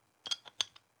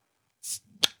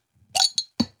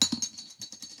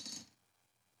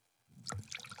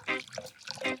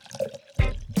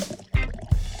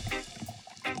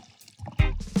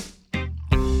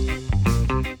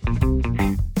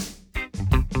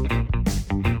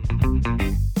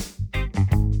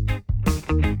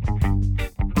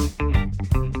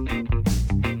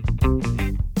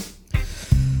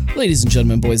Ladies and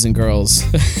gentlemen, boys and girls.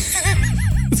 All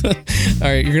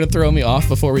right, you're going to throw me off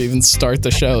before we even start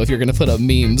the show if you're going to put up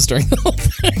memes during the whole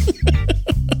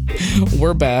thing.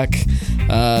 We're back.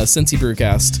 Cincy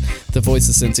Brewcast, the voice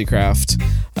of Cincy Craft.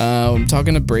 I'm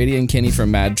talking to Brady and Kenny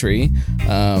from MadTree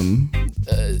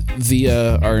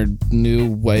via our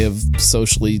new way of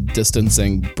socially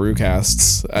distancing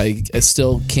brewcasts. I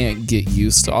still can't get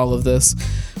used to all of this.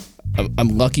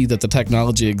 I'm lucky that the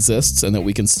technology exists and that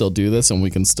we can still do this and we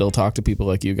can still talk to people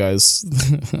like you guys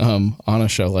on a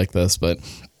show like this. But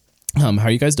how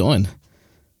are you guys doing?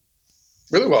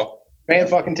 Really well.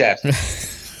 Fan-fucking-tastic.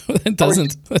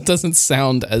 That doesn't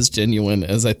sound as genuine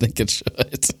as I think it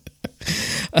should.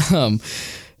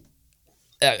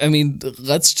 I mean,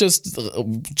 let's just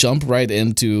jump right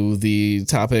into the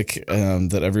topic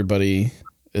that everybody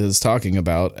is talking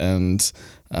about. And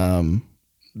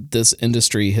this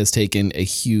industry has taken a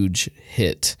huge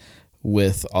hit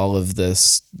with all of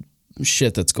this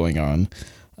shit that's going on.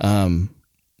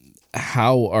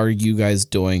 How are you guys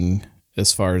doing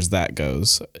as far as that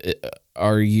goes?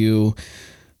 Are you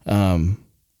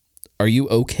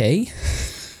okay?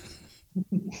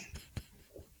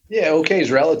 Yeah, okay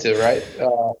is relative, right?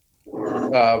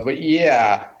 But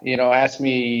yeah, asked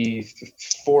me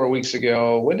 4 weeks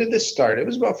ago. When did this start? It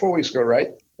was about 4 weeks ago,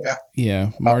 right?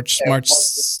 Yeah. March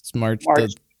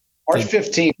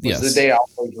 15th was the day I'll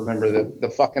always remember, the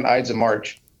fucking Ides of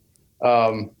March.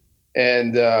 It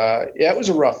was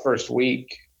a rough first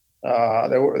week.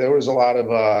 There was a lot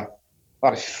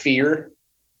of fear,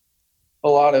 a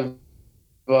lot of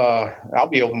I'll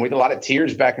be open with a lot of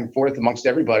tears back and forth amongst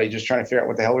everybody, just trying to figure out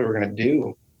what the hell we were going to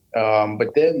do.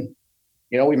 But then,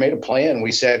 we made a plan.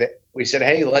 We said,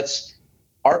 hey, let's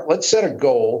set a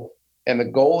goal. And the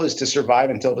goal is to survive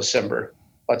until December.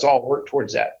 Let's all work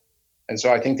towards that. And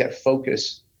so I think that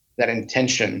focus, that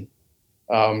intention,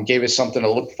 gave us something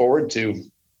to look forward to.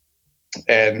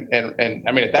 And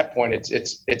I mean, at that point,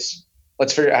 it's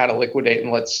let's figure out how to liquidate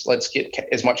and let's get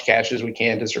as much cash as we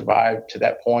can to survive to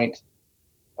that point.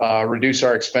 Reduce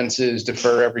our expenses,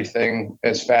 defer everything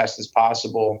as fast as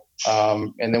possible.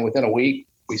 And then within a week,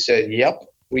 we said, yep,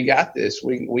 we got this.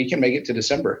 We can make it to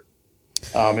December.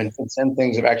 And since then,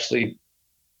 things have actually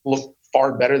looked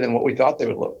far better than what we thought they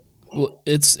would look. Well,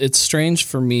 it's strange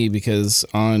for me because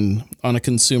on a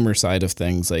consumer side of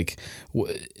things, like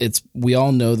we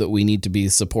all know that we need to be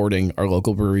supporting our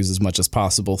local breweries as much as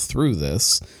possible through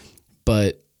this,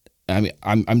 but I mean,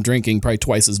 I'm drinking probably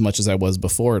twice as much as I was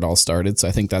before it all started, so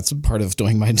I think that's part of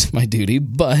doing my duty.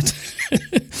 But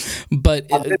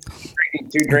I'm drinking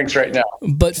 2 drinks right now.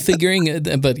 But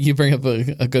you bring up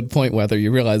a good point, whether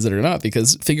you realize it or not,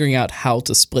 because figuring out how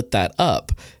to split that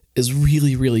up is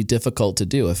really, really difficult to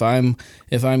do. If I'm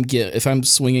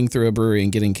swinging through a brewery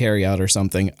and getting carry out or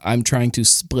something, I'm trying to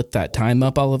split that time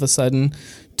up all of a sudden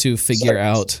to figure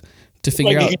out.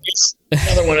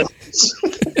 Another one of these.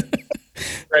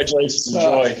 Congratulations,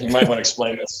 Joy. You might want to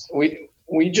explain this. We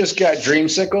just got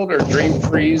dreamsicled or dream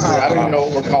freeze. I don't even know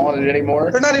what we're calling it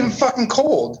anymore. They're not even fucking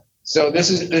cold. So this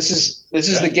is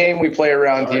the game we play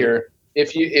around here.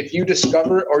 If you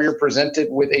discover or you're presented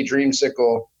with a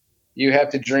dreamsicle, you have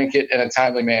to drink it in a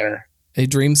timely manner. That's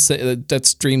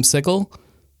dreamsicle?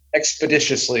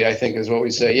 Expeditiously, I think is what we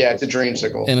say. Yeah, it's a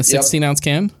dreamsicle. In a 16-ounce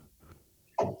can?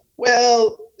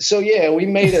 Well, so yeah, we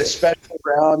made a special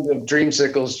round of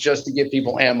dreamsicles just to give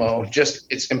people ammo.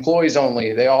 It's employees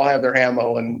only. They all have their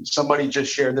ammo, and somebody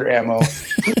just shared their ammo.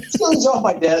 It's on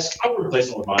my desk. I would replace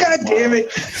it with mine. God damn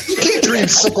it! You can't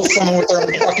dreamsicle someone with their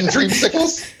own fucking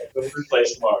dreamsicles.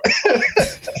 Replace tomorrow.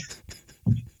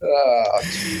 I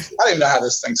don't even know how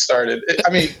this thing started.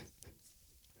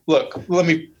 Look, let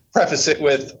me preface it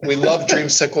with, we love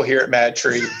dreamsicle here at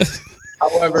MadTree.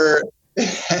 However,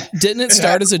 didn't it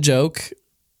start as a joke?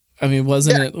 I mean,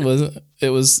 wasn't it? It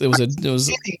was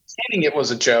Canning it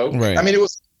was a joke. Right. I mean, it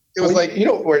was like,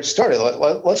 where it started.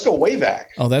 Let's go way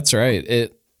back. Oh, that's right.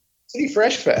 City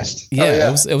Fresh Fest.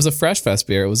 Yeah, It was a Fresh Fest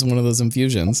beer. It was one of those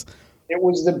infusions. It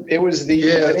was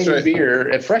the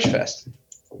beer at Fresh Fest.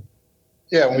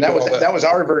 Yeah, and that was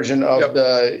our version of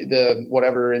the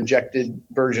whatever injected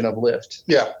version of Lift.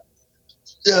 Yeah,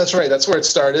 that's right. That's where it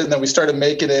started, and then we started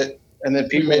making it, and then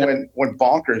people went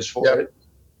bonkers for it.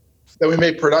 Then we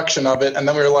made production of it, and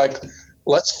then we were like,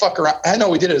 let's fuck around. I know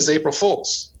we did it as April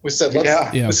Fools. We said, let's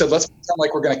pretend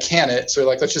like we're going to can it. So we're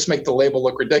like, let's just make the label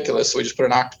look ridiculous. So we just put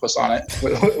an octopus on it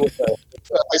with an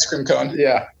ice cream cone.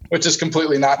 Yeah. Which is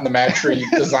completely not in the MadTree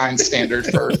design standard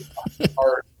for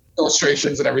our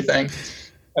illustrations and everything.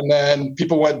 And then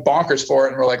people went bonkers for it,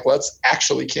 and we're like, let's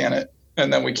actually can it.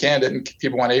 and then we canned it, and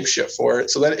people went ape shit for it.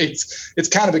 So that it's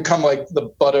kind of become like the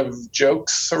butt of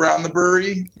jokes around the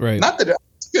brewery. Right. Not that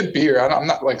it's good beer. I'm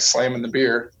not like slamming the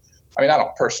beer. I mean, I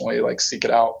don't personally like seek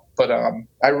it out, but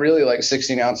I really like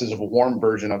 16 ounces of a warm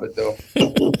version of it, though.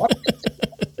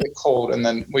 Get cold, and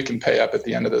then we can pay up at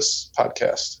the end of this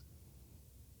podcast.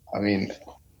 I mean,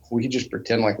 we could just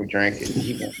pretend like we drank it.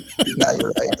 No,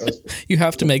 you're right. You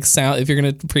have to make sound if you're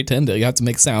going to pretend it. You have to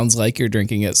make sounds like you're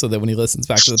drinking it, so that when he listens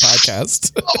back to the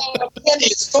podcast, oh, Penny,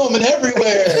 it's foaming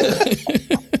everywhere.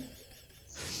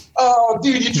 Oh,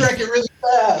 dude, you drank it really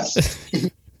fast.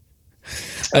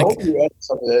 I hope you edit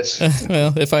some of this.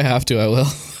 Well, if I have to, I will.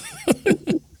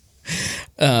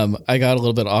 I got a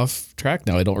little bit off track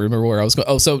now. I don't remember where I was going.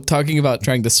 Oh, so talking about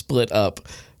trying to split up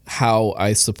how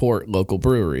I support local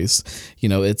breweries. You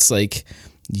know, it's like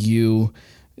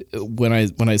when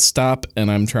I stop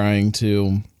and I'm trying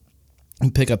to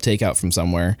pick up takeout from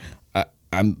somewhere,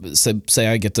 say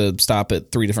I get to stop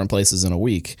at 3 different places in a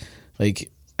week.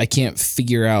 Like, I can't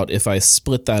figure out if I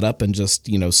split that up and just,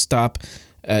 stop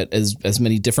at as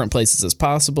many different places as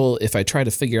possible. If I try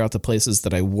to figure out the places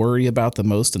that I worry about the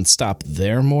most and stop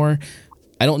there more.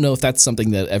 I don't know if that's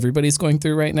something that everybody's going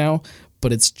through right now,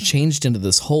 but it's changed into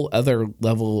this whole other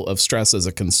level of stress as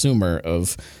a consumer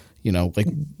of, like,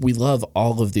 we love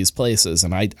all of these places,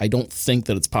 and I don't think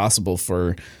that it's possible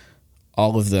for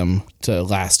all of them to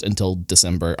last until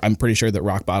December. I'm pretty sure that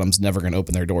Rock Bottom's never going to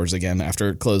open their doors again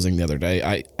after closing the other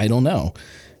day. I don't know.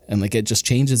 And like, it just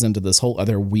changes into this whole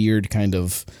other weird kind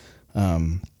of,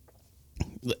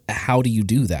 how do you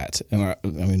do that? And I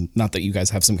mean, not that you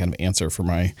guys have some kind of answer for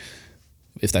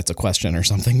if that's a question or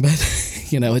something, but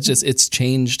it's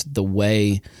changed the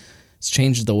way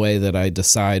that I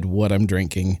decide what I'm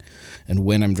drinking and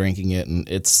when I'm drinking it. And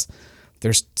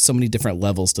there's so many different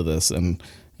levels to this. And,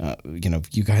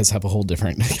 you guys have a whole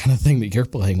different kind of thing that you're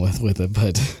playing with it,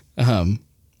 but, I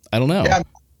don't know. Yeah,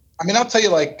 I mean, I'll tell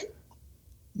you, like,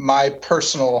 my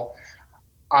personal,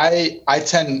 I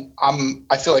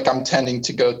feel like I'm tending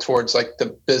to go towards like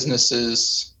the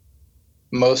businesses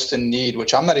most in need,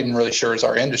 which I'm not even really sure is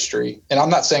our industry. And I'm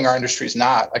not saying our industry is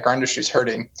not, like, our industry is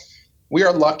hurting. We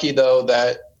are lucky though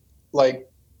that like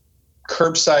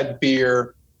curbside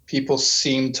beer, people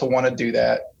seem to want to do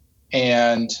that.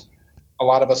 And a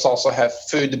lot of us also have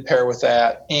food to pair with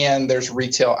that. And there's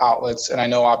retail outlets. And I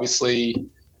know obviously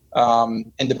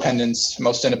most independents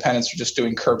are just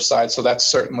doing curbside. So that's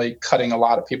certainly cutting a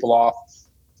lot of people off.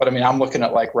 But I mean, I'm looking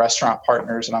at like restaurant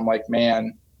partners and I'm like,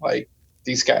 man, like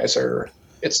these guys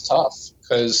it's tough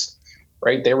because,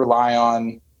 right, they rely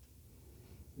on,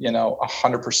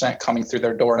 100% coming through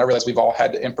their door. And I realize we've all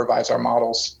had to improvise our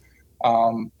models.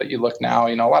 But you look now,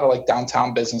 a lot of like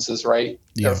downtown businesses, right?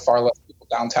 Yeah. There are far less people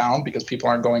downtown because people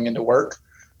aren't going into work.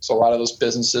 So a lot of those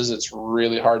businesses, it's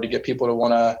really hard to get people to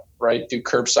want to, right, do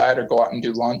curbside or go out and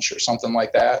do lunch or something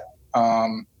like that. I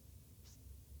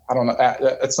don't know.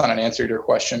 That's not an answer to your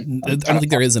question. I don't think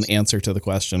there is an answer to the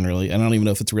question, really. I don't even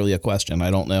know if it's really a question.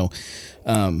 I don't know.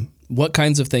 What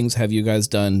kinds of things have you guys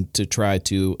done to try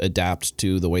to adapt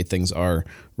to the way things are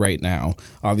right now?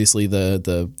 Obviously,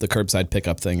 the curbside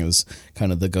pickup thing is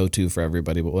kind of the go-to for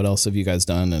everybody. But what else have you guys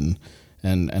done,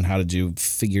 and how did you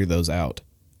figure those out?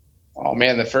 Oh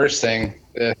man, the first thing,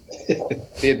 the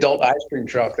adult ice cream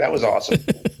truck, that was awesome.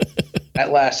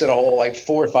 That lasted a whole like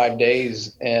 4 or 5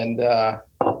 days, and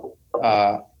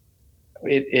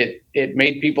it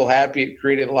made people happy. It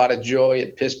created a lot of joy.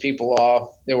 It pissed people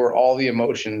off. There were all the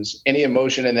emotions. Any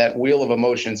emotion in that wheel of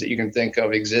emotions that you can think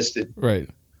of existed. Right.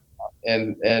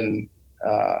 And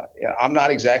I'm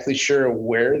not exactly sure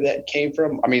where that came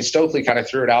from. I mean, Stokely kind of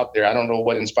threw it out there. I don't know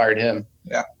what inspired him.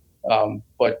 Yeah.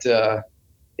 But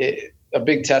a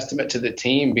big testament to the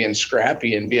team being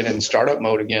scrappy and being in startup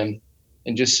mode again,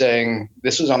 and just saying,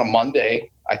 this was on a Monday.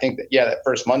 I think that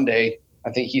first Monday,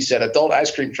 I think he said adult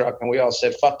ice cream truck, and we all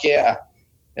said, fuck yeah.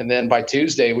 And then by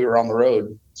Tuesday we were on the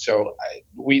road. So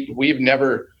we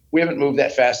haven't moved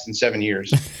that fast in 7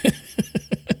 years.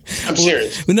 I'm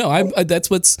serious. No,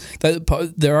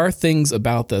 there are things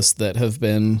about this that have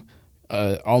been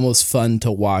almost fun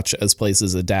to watch as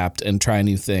places adapt and try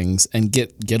new things and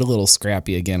get a little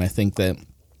scrappy again. I think that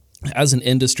as an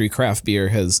industry, craft beer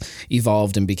has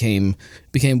evolved and became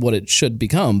what it should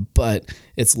become, but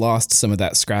it's lost some of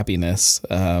that scrappiness.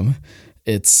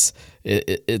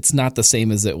 It's not the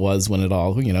same as it was when it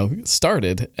all,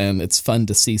 started, and it's fun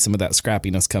to see some of that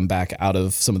scrappiness come back out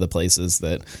of some of the places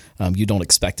that you don't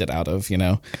expect it out of,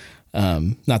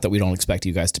 Not that we don't expect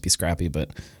you guys to be scrappy,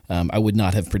 but I would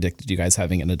not have predicted you guys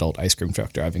having an adult ice cream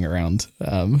truck driving around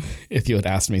if you had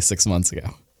asked me 6 months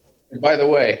ago. And by the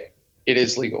way, It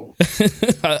is legal.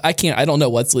 I don't know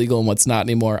what's legal and what's not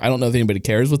anymore. I don't know if anybody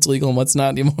cares what's legal and what's not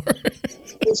anymore.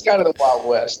 It's kind of the Wild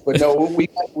West, but no,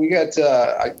 we got,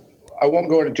 I won't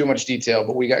go into too much detail,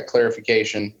 but we got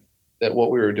clarification that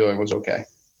what we were doing was okay.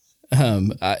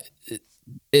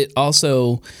 It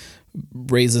also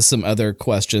raises some other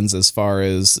questions as far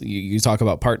as you talk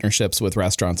about partnerships with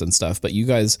restaurants and stuff, but you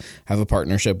guys have a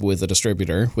partnership with a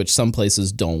distributor, which some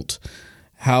places don't.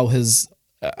 How is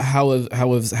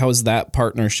that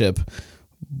partnership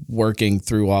working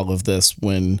through all of this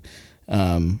when,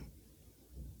 I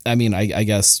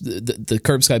guess the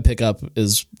curbside pickup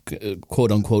is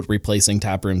quote unquote replacing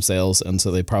taproom sales. And so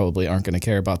they probably aren't going to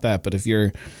care about that. But if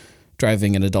you're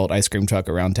driving an adult ice cream truck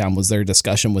around town, was there a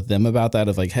discussion with them about that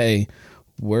of like, hey,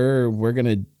 we're going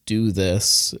to do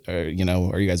this, or,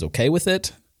 are you guys okay with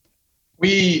it?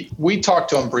 We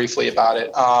talked to them briefly about it.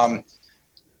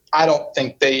 I don't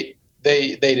think they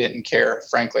didn't care,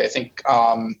 frankly. I think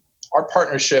our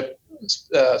partnership,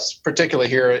 particularly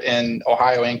here in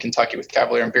Ohio and Kentucky with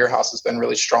Cavalier and Beer House, has been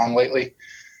really strong lately.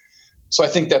 So I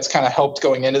think that's kind of helped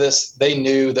going into this. They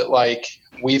knew that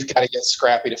we've got to get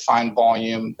scrappy to find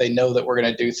volume. They know that we're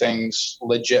going to do things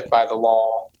legit by the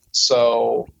law.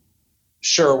 So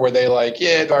sure, were they like,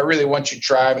 yeah, do I really want you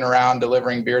driving around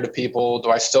delivering beer to people?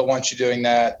 Do I still want you doing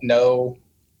that? No.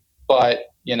 But,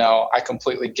 I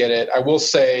completely get it. I will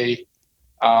say,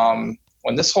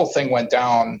 when this whole thing went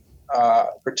down,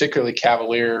 particularly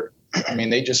Cavalier,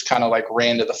 they just kind of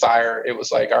ran to the fire. It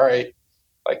was like, all right,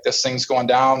 this thing's going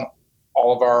down.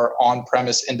 All of our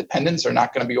on-premise independents are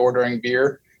not going to be ordering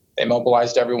beer. They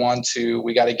mobilized everyone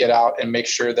we got to get out and make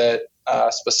sure that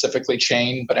specifically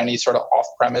chain, but any sort of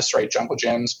off-premise, right, Jungle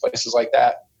Gyms, places like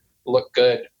that look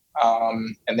good.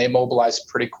 And they mobilized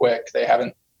pretty quick. They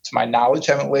haven't, to my knowledge,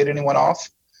 laid anyone off.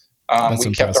 That's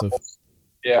impressive.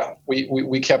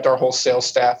 We kept our whole sales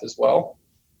staff as well.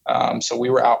 So we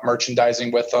were out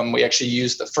merchandising with them. We actually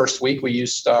used the first week,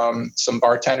 some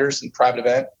bartenders and private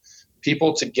event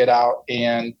people to get out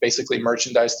and basically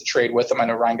merchandise the trade with them. I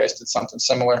know Rhinegeist did something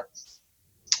similar.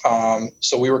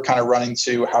 So we were kind of running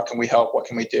to how can we help? What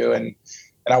can we do? And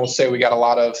I will say we got a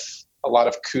lot of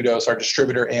kudos, our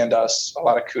distributor and us, a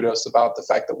lot of kudos about the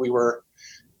fact that we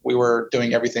were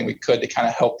doing everything we could to kind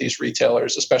of help these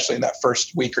retailers, especially in that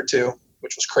first week or two,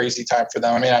 which was crazy time for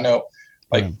them. I know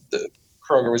the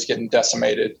Kroger was getting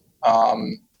decimated.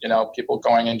 People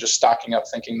going in, just stocking up,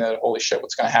 thinking that, holy shit,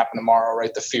 what's going to happen tomorrow,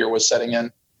 right? The fear was setting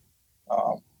in.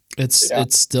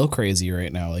 It's still crazy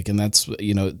right now. And that's,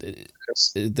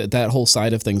 that whole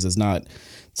side of things it's not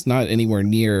anywhere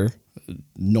near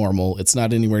normal. It's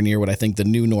not anywhere near what I think the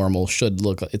new normal should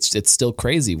look like. It's still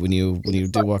crazy when you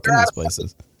do walk in these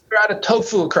places. They're out of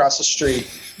tofu across the street.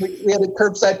 We had a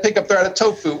curbside pickup. They're out of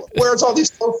tofu. Where's all these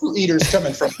tofu eaters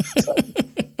coming from?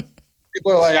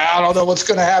 People are like, I don't know what's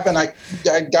going to happen. I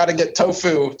got to get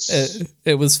tofu.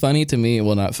 It was funny to me.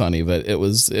 Well, not funny, but it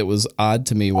was odd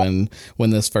to me when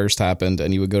this first happened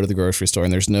and you would go to the grocery store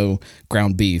and there's no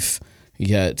ground beef.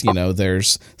 Yet,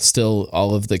 there's still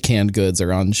all of the canned goods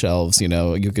are on shelves.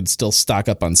 You could still stock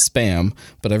up on Spam,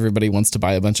 but everybody wants to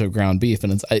buy a bunch of ground beef,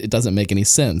 and it doesn't make any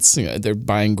sense. They're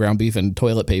buying ground beef and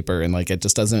toilet paper, and it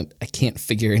just doesn't. I can't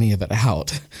figure any of it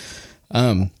out.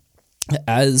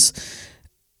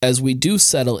 As we do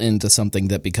settle into something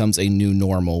that becomes a new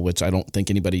normal, which I don't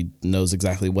think anybody knows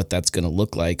exactly what that's going to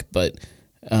look like, but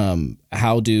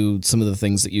how do some of the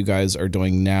things that you guys are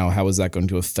doing now? How is that going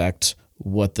to affect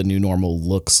what the new normal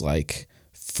looks like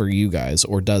for you guys,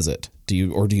 or does it? Do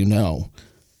you know?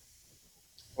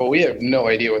 Well, we have no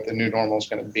idea what the new normal is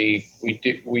going to be. We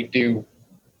do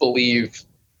believe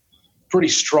pretty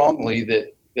strongly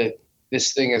that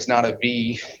this thing is not a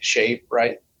V shape,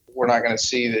 right? We're not going to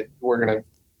see that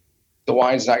the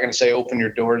wine's not going to say open your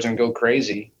doors and go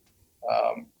crazy.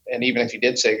 And even if he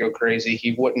did say go crazy,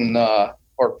 he wouldn't,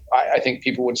 I think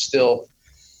people would still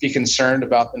be concerned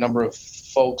about the number of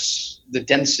folks, the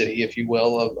density, if you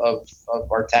will, of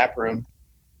our tap room.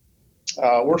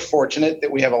 We're fortunate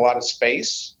that we have a lot of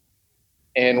space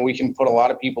and we can put a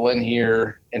lot of people in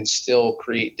here and still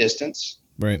create distance.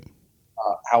 Right.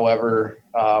 However,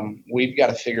 we've got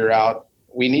to figure out,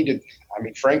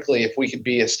 frankly, if we could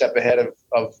be a step ahead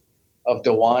of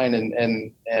DeWine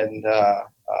and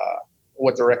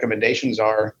what the recommendations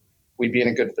are, we'd be in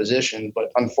a good position.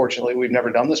 But unfortunately, we've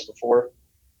never done this before.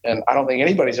 And I don't think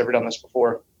anybody's ever done this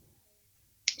before.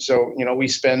 So, we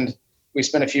spend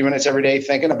a few minutes every day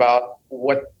thinking about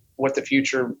what the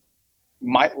future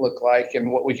might look like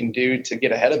and what we can do to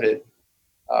get ahead of it.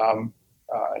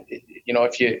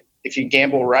 If you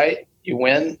gamble right, you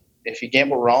win. If you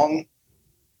gamble wrong,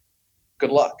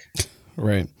 good luck.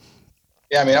 Right.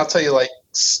 Yeah, I mean, I'll tell you, like,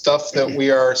 stuff that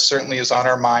we are certainly is on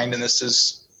our mind, and this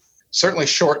is certainly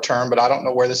short term, but I don't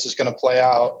know where this is going to play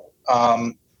out.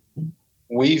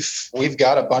 We've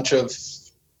got a bunch of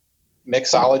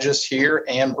mixologists here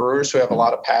and brewers who have a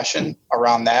lot of passion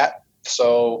around that.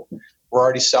 So we're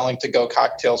already selling to-go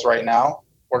cocktails right now.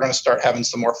 We're going to start having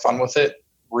some more fun with it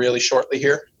really shortly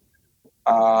here.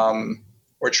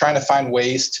 We're trying to find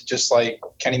ways to, just like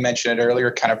Kenny mentioned it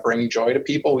earlier, kind of bring joy to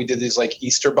people. We did these like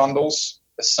Easter bundles,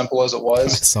 as simple as it was.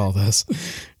 I saw this.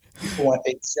 People went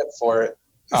ape shit for it.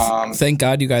 Thank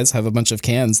God you guys have a bunch of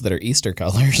cans that are Easter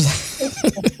colors.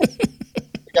 We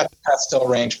got the pastel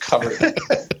range covered.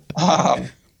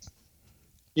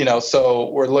 So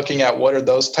we're looking at what are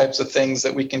those types of things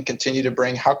that we can continue to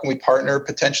bring. How can we partner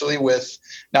potentially with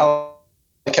now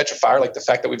Catch a Fire, like the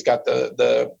fact that we've got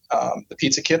the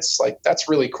pizza kits, like that's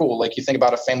really cool. Like you think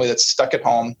about a family that's stuck at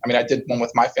home. I mean, I did one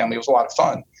with my family. It was a lot of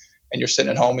fun. And you're sitting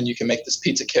at home and you can make this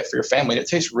pizza kit for your family. And it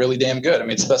tastes really damn good. I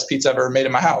mean, it's the best pizza I've ever made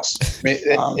in my house. I mean,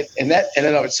 and that in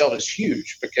and of itself is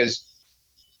huge, because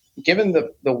given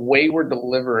the way we're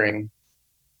delivering,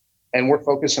 and we're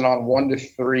focusing on 1 to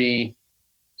 3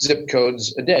 zip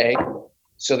codes a day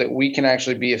so that we can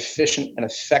actually be efficient and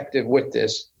effective with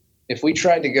this. If we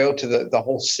tried to go to the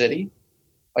whole city,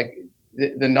 like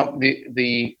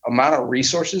the amount of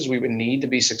resources we would need to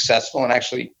be successful and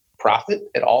actually profit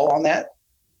at all on that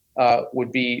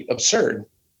would be absurd.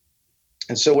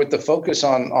 And so with the focus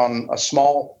on a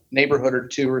small neighborhood or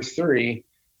 2 or 3,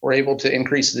 we're able to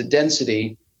increase the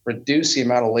density, reduce the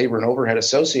amount of labor and overhead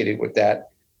associated with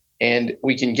that. And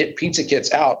we can get pizza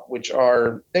kits out,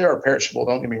 they are perishable,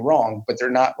 don't get me wrong, but they're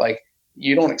not like,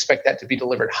 you don't expect that to be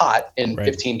delivered hot in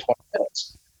 15, 20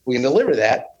 minutes. We can deliver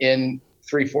that in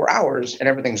 3-4 hours and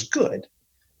everything's good.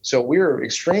 So we're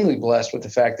extremely blessed with the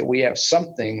fact that we have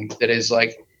something that is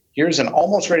like, here's an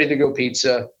almost ready to go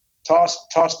pizza, toss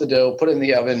the dough, put it in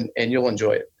the oven, and you'll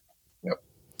enjoy it. Yep.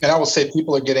 And I will say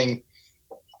people are getting,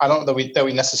 I don't know that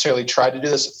we necessarily tried to do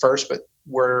this at first, but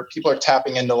where people are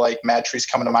tapping into like Mad Tree's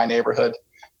coming to my neighborhood.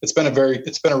 It's been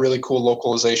a really cool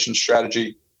localization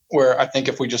strategy where I think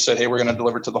if we just said, hey, we're going to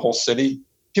deliver to the whole city,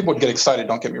 people would get excited.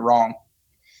 Don't get me wrong.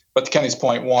 But to Kenny's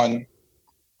point, one,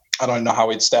 I don't even know how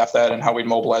we'd staff that and how we'd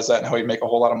mobilize that and how we'd make a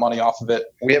whole lot of money off of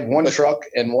it. We have one truck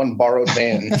and one borrowed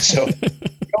van, so we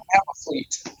don't have a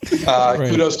fleet.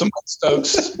 Kudos to Mike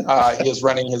Stokes. He is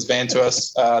renting his van to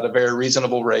us at a very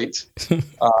reasonable rate.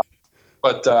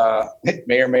 But it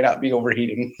may or may not be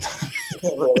overheating.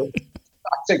 Really?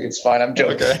 I think it's fine. I'm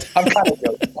joking. Okay. I'm kind of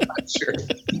joking. I'm not sure.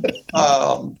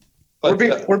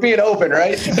 We're being open,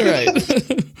 right? Right.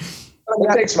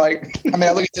 Thanks, Mike. I mean,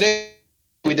 I look at today.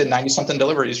 We did 90-something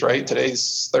deliveries, right?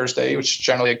 Today's Thursday, which is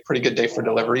generally a pretty good day for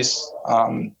deliveries.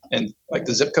 And like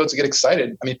the zip codes get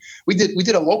excited. I mean, we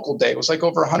did a local day. It was like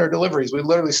over 100 deliveries. We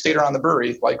literally stayed around the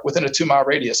brewery, like within a 2-mile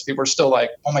radius. People were still like,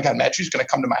 "Oh my God, Mad Tree's going to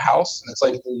come to my house," and it's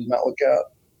like, "Not look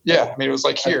out." Yeah, I mean, it was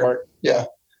like here. Yeah,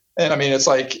 and I mean, it's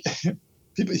like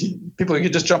people you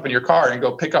could just jump in your car and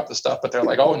go pick up the stuff, but they're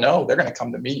like, "Oh no, they're going to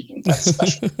come to me." That's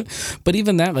special. But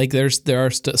even that, like, there are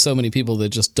so many people that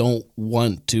just don't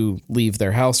want to leave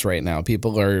their house right now.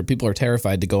 People are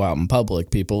terrified to go out in public.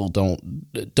 People don't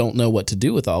know what to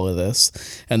do with all of this,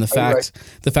 and the fact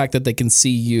that they can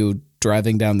see you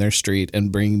driving down their street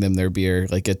and bringing them their beer,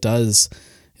 like it does.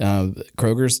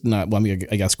 Kroger's not. Well, I mean,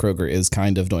 I guess Kroger is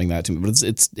kind of doing that to me, but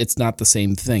it's not the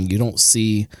same thing. You don't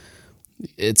see.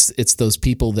 It's those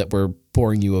people that were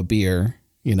pouring you a beer,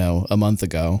 a month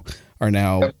ago, are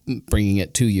now bringing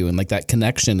it to you, and like that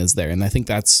connection is there. And I think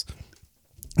that's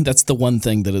the one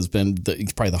thing that has been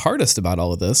probably the hardest about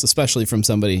all of this, especially from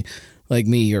somebody like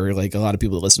me or like a lot of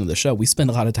people that listen to the show. We spend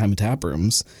a lot of time in tap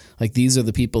rooms. Like these are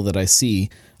the people that I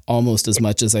see almost as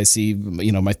much as I see,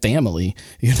 my family.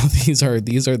 These are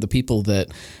the people that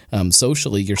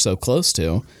socially you're so close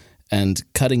to, and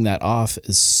cutting that off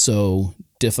is so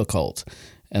difficult.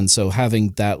 And so having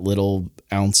that little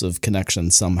ounce of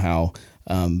connection somehow,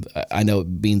 I know it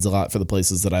means a lot for the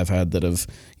places that I've had that have,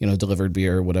 delivered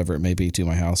beer or whatever it may be to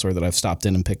my house, or that I've stopped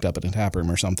in and picked up at a tap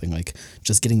room or something. Like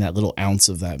just getting that little ounce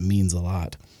of that means a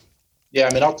lot. Yeah.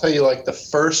 I mean, I'll tell you, like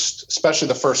especially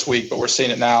the first week, but we're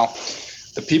seeing it now.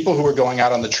 The people who were going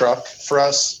out on the truck for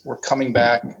us were coming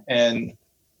back, and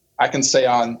I can say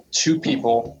on 2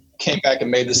 people came back and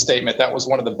made the statement, that was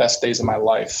one of the best days of my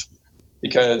life.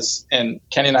 Because, and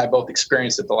Kenny and I both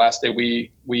experienced it the last day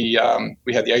we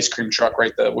had the ice cream truck,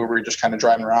 right? Where we were just kind of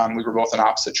driving around. We were both in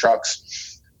opposite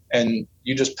trucks, and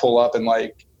you just pull up and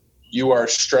like, you are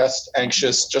stressed,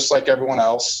 anxious, just like everyone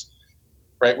else,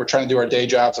 right? We're trying to do our day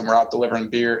jobs and we're out delivering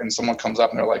beer, and someone comes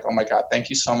up and they're like, "Oh my God, thank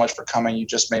you so much for coming. You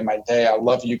just made my day. I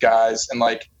love you guys." And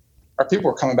like, our people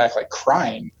were coming back like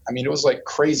crying. I mean, it was like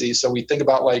crazy. So we think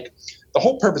about like the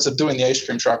whole purpose of doing the ice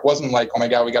cream truck wasn't like, oh my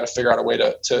God, we got to figure out a way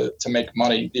to make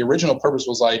money. The original purpose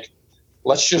was like,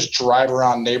 let's just drive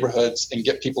around neighborhoods and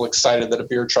get people excited that a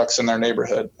beer truck's in their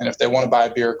neighborhood. And if they want to buy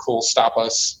a beer, cool, stop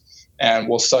us and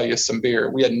we'll sell you some beer.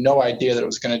 We had no idea that it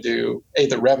was going to do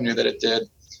the revenue that it did,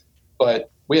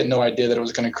 but we had no idea that it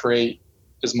was going to create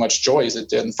as much joy as it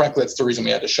did. And frankly, that's the reason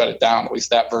we had to shut it down, at least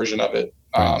that version of it.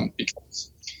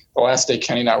 Because the last day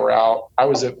Kenny and I were out, I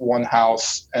was at one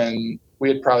house and we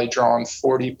had probably drawn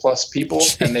 40 plus people.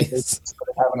 Jeez. And they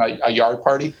started having a yard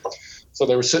party. So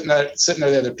they were sitting there,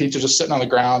 the pizza just sitting on the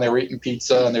ground. They were eating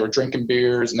pizza and they were drinking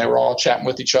beers and they were all chatting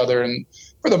with each other. And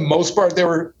for the most part, they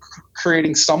were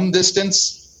creating some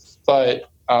distance, but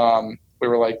we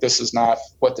were like, this is not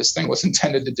what this thing was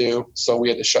intended to do. So we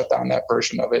had to shut down that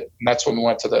version of it. And that's when we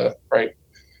went to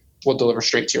we'll deliver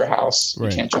straight to your house.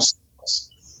 Right. You can't just.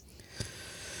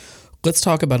 Let's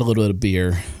talk about a little bit of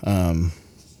beer.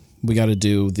 We got to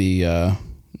do the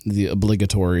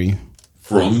obligatory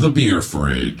from the beer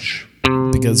fridge,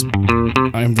 because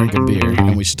I'm drinking beer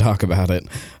and we should talk about it.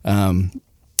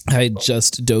 I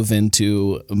just dove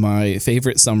into my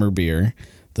favorite summer beer,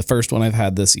 the first one I've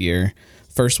had this year,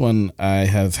 first one I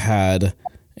have had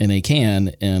in a can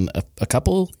in a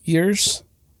couple years.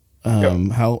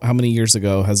 Yep. How many years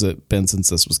ago has it been since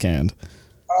this was canned?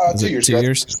 2 years. 2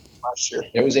 years. Last year.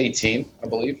 It was 18, I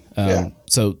believe.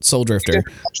 So Soul Drifter.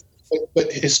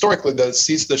 But historically, the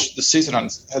season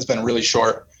has been really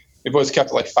short. We've always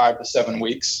kept it like 5 to 7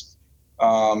 weeks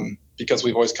because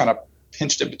we've always kind of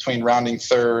pinched it between rounding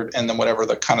third and then whatever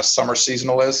the kind of summer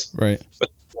seasonal is. Right. But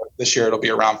this year it'll be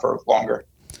around for longer.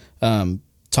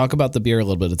 Talk about the beer a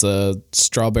little bit. It's a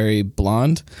strawberry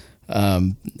blonde.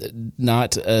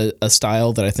 Not a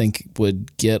style that I think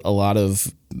would get a lot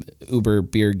of Uber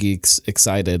beer geeks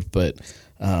excited, but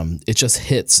it just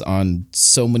hits on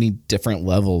so many different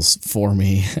levels for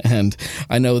me. And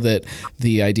I know that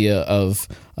the idea of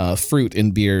fruit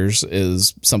in beers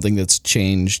is something that's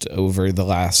changed over the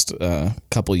last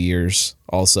couple years.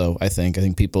 Also, I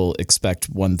think people expect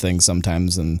one thing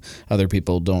sometimes and other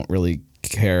people don't really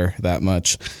care that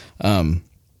much.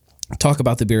 Talk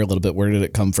about the beer a little bit. Where did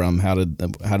it come from? How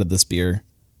did this beer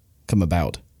come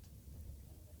about?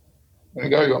 There you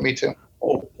go. You want me to?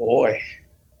 Oh boy.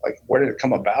 Like, where did it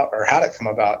come about, or how did it come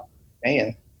about?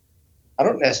 Man, I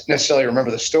don't necessarily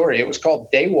remember the story. It was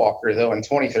called Daywalker, though, in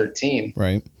 2013.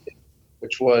 Right.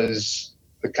 Which was,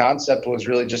 the concept was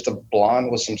really just a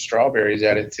blonde with some strawberries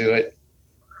added to it,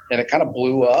 and it kind of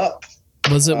blew up.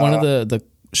 Was it one of the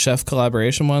chef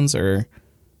collaboration ones, or?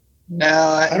 No,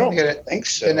 I don't think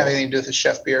so. Didn't have anything to do with the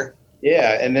chef beer.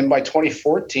 Yeah, and then by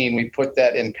 2014, we put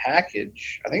that in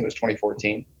package. I think it was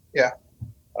 2014. Yeah.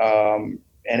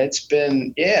 And it's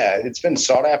been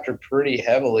sought after pretty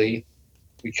heavily.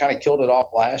 We kind of killed it off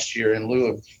last year in lieu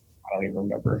of, I don't even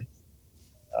remember.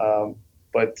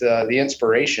 But the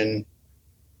inspiration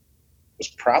was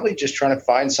probably just trying to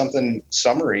find something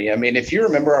summery. I mean, if you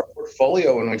remember our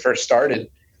portfolio when we first started,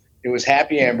 it was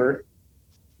Happy Amber, it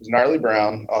was Gnarly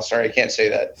Brown. Oh, sorry, I can't say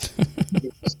that.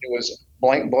 It was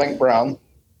Blank Brown.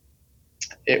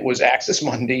 It was Axis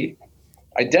Mundi,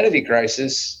 Identity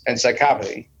Crisis, and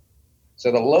Psychopathy.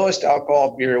 So the lowest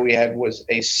alcohol beer we had was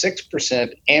a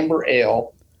 6% amber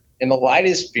ale, and the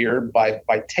lightest beer by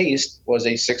taste was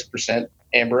a 6%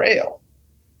 amber ale.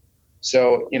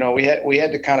 So, we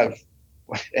had to kind of,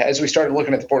 as we started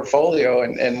looking at the portfolio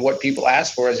and what people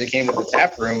asked for as they came to the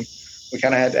tap room, we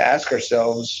kind of had to ask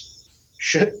ourselves,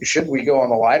 should we go on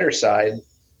the lighter side,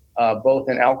 both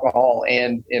in alcohol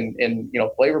and in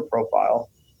flavor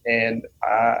profile? And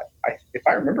if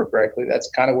I remember correctly, that's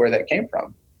kind of where that came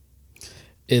from.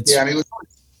 It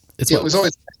was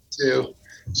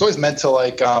always meant to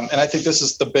like, and I think this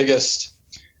is the biggest,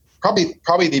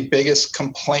 probably the biggest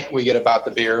complaint we get about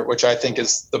the beer, which I think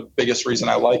is the biggest reason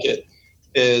I like it,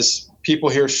 is people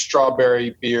hear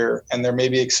strawberry beer and they're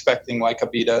maybe expecting like a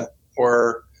Abita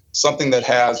or something that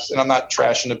has, and I'm not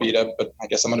trashing Abita, but I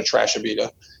guess I'm going to trash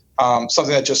Abita.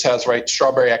 Something that just has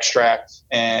strawberry extract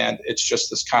and it's just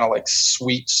this kind of like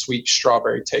sweet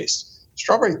strawberry taste.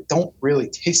 Strawberries don't really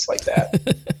taste like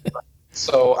that.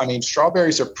 So, I mean,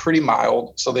 strawberries are pretty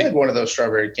mild. So they had one of those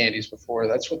strawberry candies before.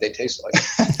 That's what they taste like.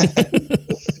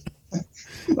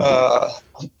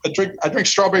 I drink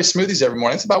strawberry smoothies every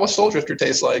morning. It's about what Soul Drifter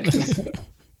tastes like.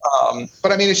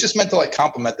 But I mean, it's just meant to like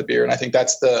complement the beer. And I think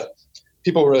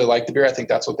people really like the beer. I think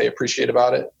that's what they appreciate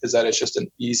about it, is that it's just an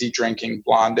easy drinking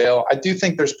blonde ale. I do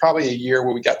think there's probably a year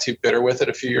where we got too bitter with it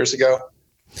a few years ago.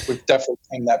 we've definitely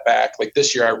tamed that back. Like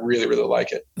this year, I really, really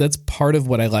like it. That's part of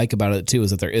what I like about it too,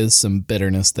 is that there is some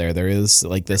bitterness there. There is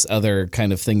like this other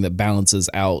kind of thing that balances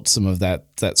out some of that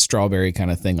strawberry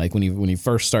kind of thing. Like when you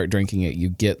first start drinking it, you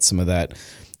get some of that.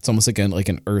 It's almost like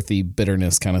an earthy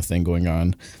bitterness kind of thing going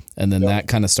on. And then that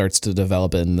kind of starts to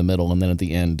develop in the middle. And then at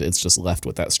the end, it's just left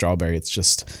with that strawberry. It's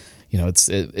just,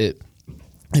 it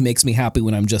makes me happy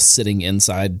when I'm just sitting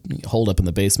inside, holed up in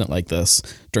the basement like this,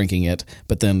 drinking it.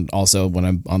 But then also when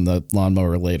I'm on the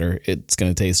lawnmower later, it's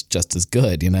going to taste just as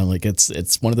good. Like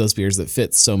it's one of those beers that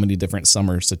fits so many different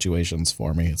summer situations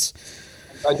for me.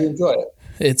 I do enjoy it.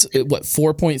 It's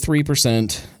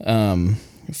 4.3%,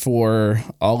 for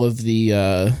all of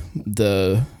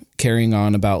the carrying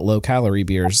on about low calorie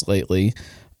beers lately.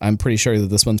 I'm pretty sure that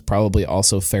this one's probably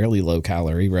also fairly low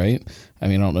calorie, right? I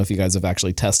mean, I don't know if you guys have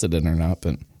actually tested it or not,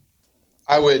 but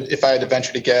I would, if I had to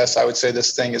venture to guess, I would say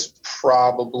this thing is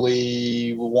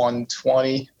probably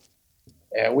 120.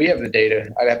 Yeah, we have the data.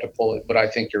 I'd have to pull it, but I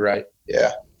think you're right.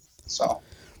 Yeah. So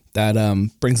that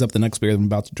brings up the next beer that I'm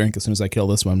about to drink as soon as I kill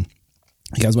this one.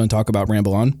 You guys want to talk about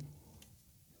Ramble On?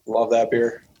 Love that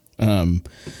beer.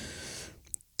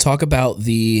 Talk about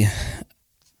the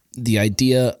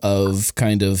idea of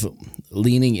kind of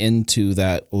leaning into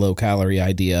that low calorie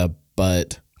idea,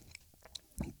 but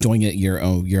doing it your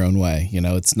own way.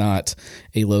 It's not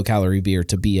a low calorie beer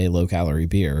to be a low calorie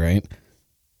beer, right?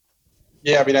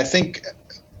 Yeah. I mean, I think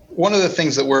one of the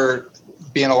things that we're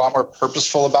being a lot more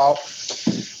purposeful about,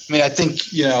 I mean, I think,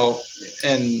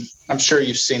 and I'm sure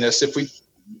you've seen this, and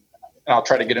I'll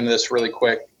try to get into this really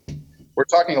quick. We're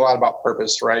talking a lot about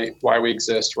purpose, right? Why we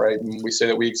exist, right? And we say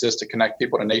that we exist to connect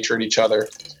people to nature and each other.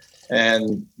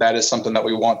 And that is something that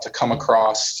we want to come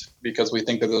across because we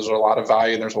think that there's a lot of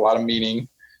value and there's a lot of meaning,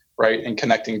 right, in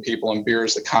connecting people, and beer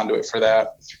is the conduit for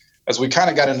that. As we kind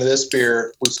of got into this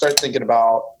beer, we start thinking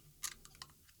about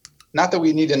not that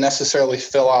we need to necessarily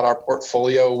fill out our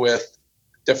portfolio with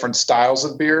different styles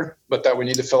of beer, but that we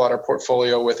need to fill out our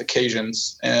portfolio with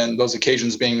occasions, and those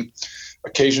occasions being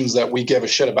occasions that we give a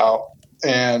shit about.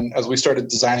 And as we started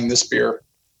designing this beer,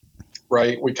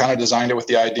 right, we kind of designed it with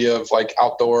the idea of like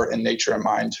outdoor and nature in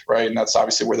mind, right? And that's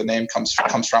obviously where the name comes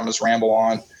from, is Ramble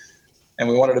On. And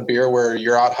we wanted a beer where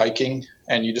you're out hiking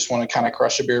and you just want to kind of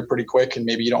crush a beer pretty quick, and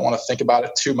maybe you don't want to think about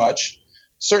it too much.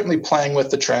 Certainly playing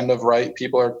with the trend of, right,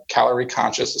 people are calorie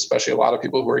conscious, especially a lot of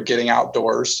people who are getting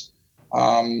outdoors.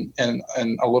 And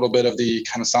a little bit of the,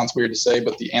 kind of sounds weird to say,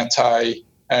 but the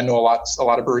I know a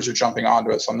lot of brewers are jumping onto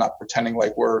it, so I'm not pretending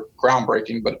like we're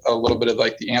groundbreaking, but a little bit of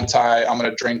like the I'm going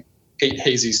to drink 8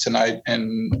 hazies tonight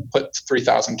and put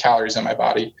 3,000 calories in my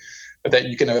body. But that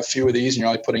you can have a few of these and you're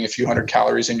only putting a few hundred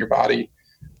calories in your body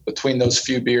between those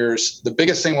few beers. The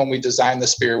biggest thing when we designed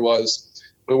this beer was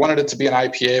we wanted it to be an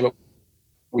IPA, but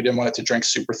we didn't want it to drink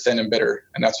super thin and bitter.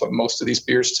 And that's what most of these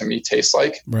beers to me taste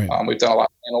like. Right. We've done a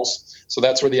lot of panels. So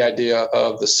that's where the idea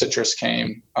of the citrus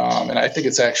came. And I think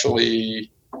it's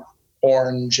actually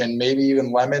orange and maybe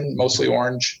even lemon, mostly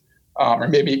orange. Or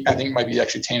maybe, I think it might be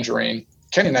actually tangerine.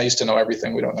 Kenny and I used to know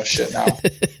everything. We don't know shit now.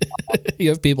 You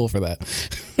have people for that.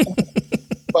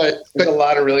 But there's a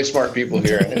lot of really smart people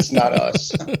here, and it's not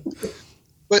us.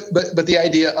 But the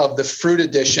idea of the fruit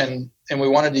addition, and we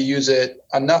wanted to use it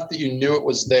enough that you knew it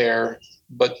was there,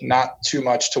 but not too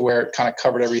much to where it kind of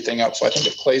covered everything up. So I think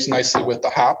it plays nicely with the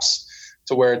hops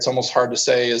to where it's almost hard to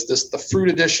say, is this the fruit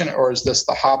addition or is this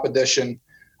the hop addition?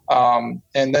 And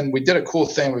then we did a cool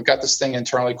thing. We've got this thing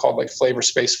internally called like Flavor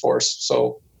Space Force.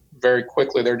 So very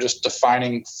quickly, they're just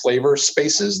defining flavor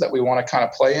spaces that we want to kind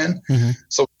of play in. Mm-hmm.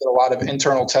 So we did a lot of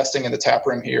internal testing in the tap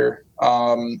room here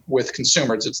with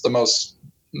consumers. It's the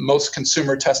most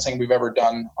consumer testing we've ever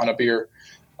done on a beer.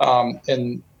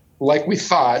 And like we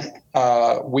thought,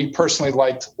 we personally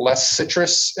liked less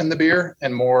citrus in the beer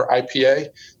and more IPA.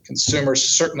 Consumers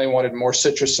certainly wanted more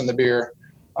citrus in the beer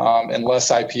and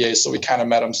less IPA. So we kind of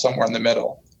met them somewhere in the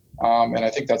middle. And I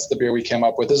think that's the beer we came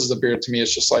up with. This is a beer, to me,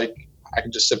 it's just like, I can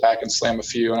just sit back and slam a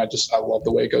few, and I love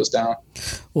the way it goes down.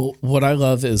 Well, what I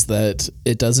love is that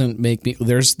it doesn't make me,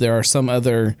 there are some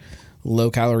other low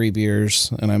calorie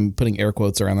beers, and I'm putting air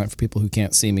quotes around that for people who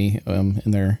can't see me in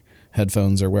their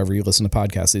headphones or wherever you listen to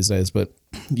podcasts these days. But,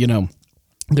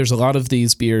 there's a lot of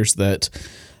these beers that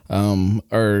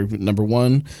are, number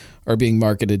one, are being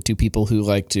marketed to people who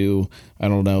like to, I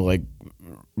don't know, like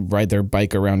ride their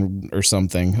bike around or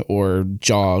something, or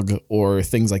jog or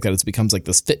things like that. It becomes like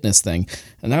this fitness thing.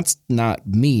 And that's not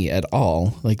me at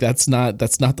all. Like that's not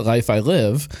the life I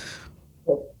live,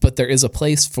 but there is a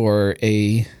place for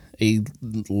a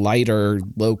lighter,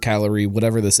 low calorie,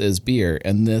 whatever this is, beer.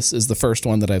 And this is the first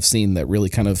one that I've seen that really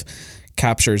kind of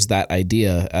captures that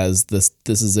idea as this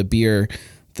is a beer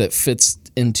that fits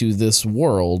into this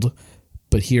world,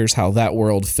 but here's how that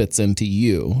world fits into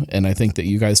you. And I think that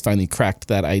you guys finally cracked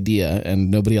that idea, and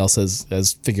nobody else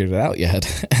has figured it out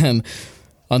yet. And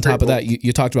on top of that,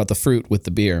 you talked about the fruit with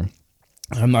the beer.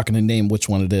 I'm not going to name which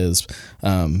one it is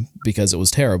because it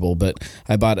was terrible, but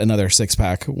I bought another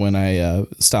 6-pack when I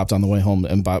stopped on the way home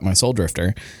and bought my Soul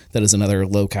Drifter. That is another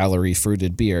low-calorie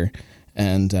fruited beer.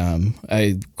 And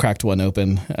I cracked one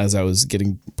open as I was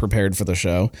getting prepared for the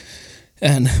show.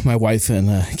 And my wife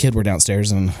and kid were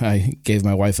downstairs, and I gave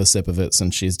my wife a sip of it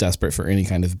since she's desperate for any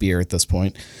kind of beer at this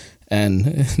point. And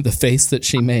the face that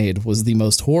she made was the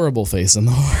most horrible face in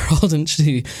the world. And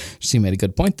she made a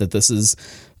good point that this is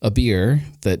a beer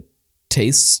that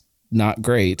tastes not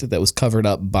great, that was covered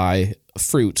up by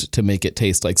fruit to make it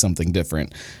taste like something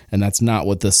different. And that's not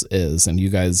what this is. And you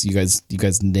guys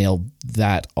nailed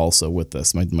that also with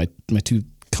this. My 2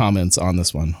 comments on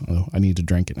this one. Oh, I need to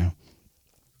drink it now.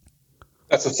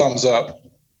 That's a thumbs up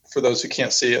for those who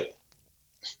can't see it.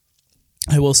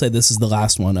 I will say this is the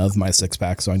last one of my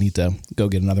 6-pack, so I need to go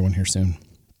get another one here soon.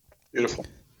 Beautiful.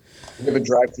 We have a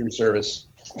drive-through service.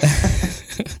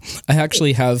 I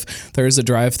actually there's a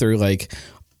drive-through like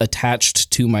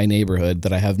attached to my neighborhood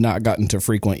that I have not gotten to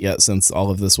frequent yet since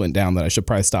all of this went down, that I should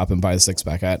probably stop and buy a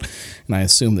 6-pack at. And I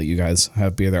assume that you guys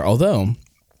have beer there. Although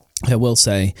I will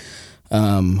say,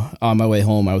 on my way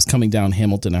home, I was coming down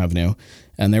Hamilton Avenue,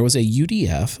 and there was a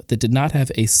UDF that did not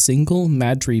have a single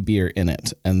Madry beer in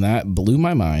it. And that blew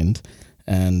my mind.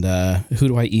 And who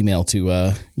do I email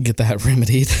to get that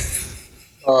remedied?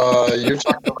 You're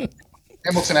talking about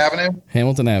Hamilton Avenue?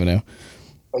 Hamilton Avenue.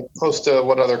 Like close to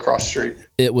what other cross street?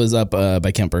 It was up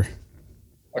by Kemper.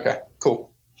 Okay,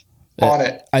 cool. On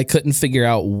it. I couldn't figure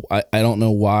out, I don't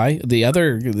know why.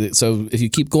 So if you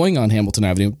keep going on Hamilton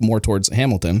Avenue, more towards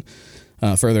Hamilton,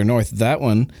 further north, that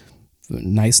one,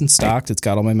 nice and stocked. It's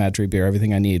got all my Madry beer,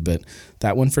 everything I need. But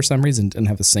that one, for some reason, didn't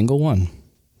have a single one.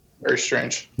 Very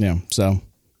strange. Yeah, so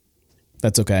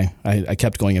that's okay. I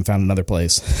kept going and found another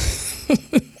place.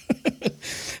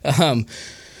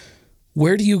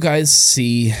 Where do you guys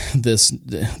see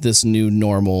this new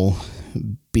normal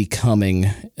becoming?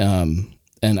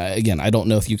 And again, I don't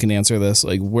know if you can answer this.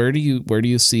 Like, where do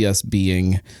you see us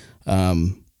being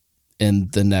in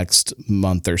the next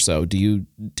month or so? Do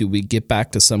we get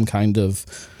back to some kind of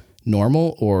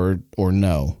normal or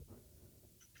no?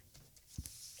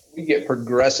 We get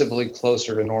progressively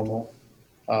closer to normal,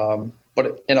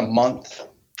 but in a month.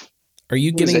 Are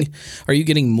you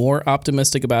getting more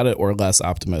optimistic about it or less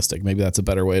optimistic? Maybe that's a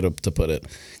better way to put it.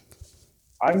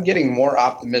 I'm getting more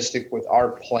optimistic with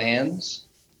our plans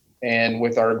and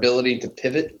with our ability to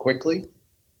pivot quickly.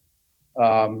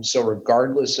 So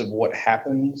regardless of what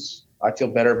happens, I feel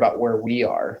better about where we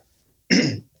are.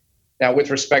 Now, with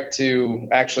respect to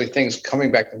actually things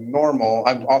coming back to normal,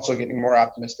 I'm also getting more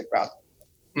optimistic about,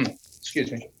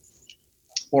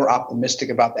 more optimistic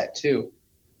about that too.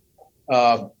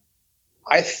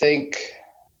 I think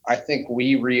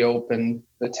we reopen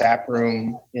the tap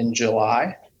room in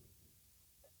July.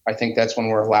 I think that's when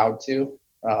we're allowed to.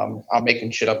 I'm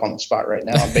making shit up on the spot right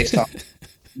now based on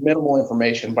minimal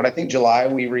information, but I think July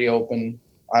we reopen.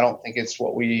 I don't think it's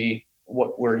what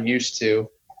we're used to.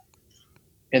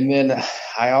 And then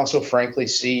I also frankly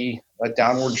see a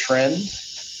downward trend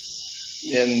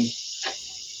in,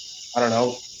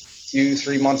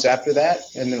 2-3 months after that.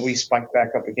 And then we spike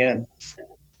back up again.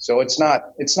 So it's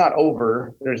not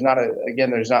over. There's not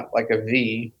like a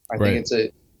V. I think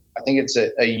it's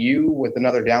a U with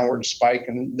another downward spike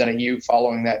and then a U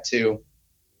following that too.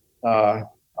 I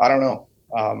don't know.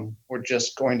 We're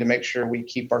just going to make sure we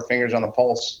keep our fingers on the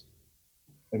pulse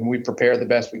and we prepare the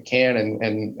best we can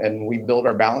and we build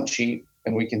our balance sheet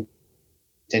and we can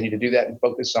continue to do that and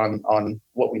focus on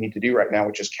what we need to do right now,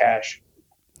 which is cash.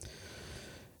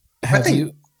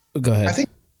 Go ahead.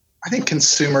 I think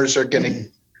consumers are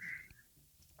getting,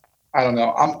 I don't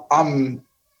know. I'm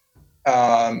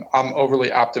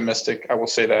overly optimistic. I will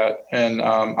say that. And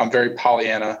I'm very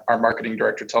Pollyanna. Our marketing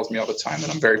director tells me all the time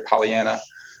that I'm very Pollyanna.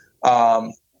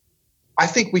 I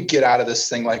think we get out of this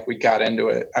thing like we got into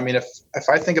it. I mean, if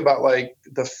I think about like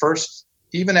the first,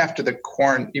 even after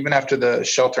the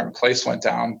shelter in place went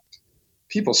down,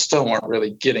 people still weren't really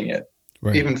getting it,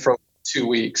 right. Even for 2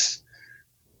 weeks.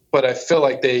 But I feel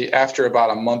like after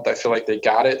about a month, I feel like they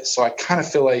got it. So I kind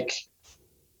of feel like,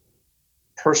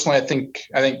 personally, I think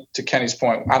to Kenny's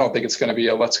point, I don't think it's going to be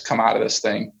a let's come out of this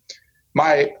thing.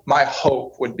 My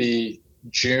hope would be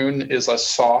June is a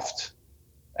soft.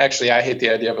 Actually, I hate the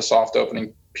idea of a soft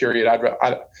opening period.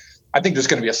 I think there's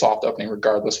going to be a soft opening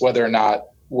regardless, whether or not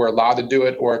we're allowed to do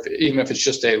it, or even if it's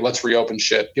just a let's reopen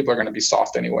shit. People are going to be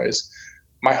soft anyways.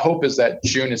 my hope is that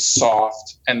June is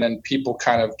soft, and then people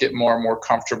kind of get more and more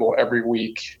comfortable every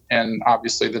week. And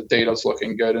obviously the data's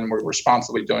looking good and we're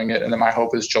responsibly doing it. And then my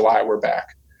hope is July we're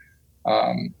back.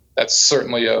 That's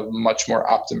certainly a much more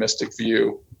optimistic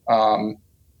view. I've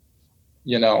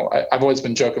always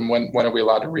been joking, when are we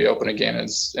allowed to reopen again,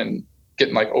 and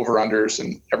getting like over-unders,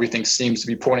 and everything seems to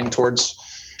be pointing towards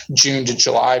June to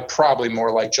July, probably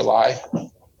more like July.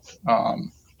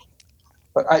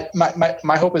 But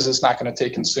my hope is it's not going to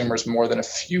take consumers more than a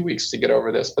few weeks to get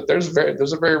over this. But there's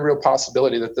a very real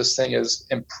possibility that this thing is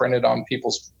imprinted on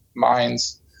people's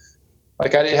minds.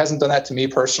 Like, it hasn't done that to me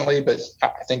personally, but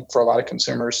I think for a lot of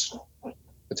consumers,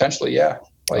 potentially, yeah.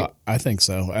 I think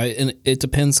so. And it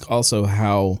depends also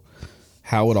how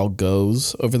it all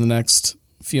goes over the next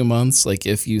few months. Like,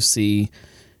 if you see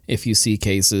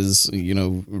cases,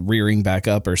 rearing back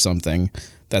up or something,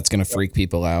 that's going to freak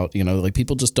people out. Like,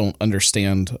 people just don't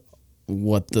understand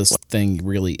what this thing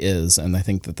really is. And I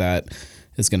think that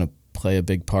is going to play a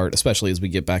big part, especially as we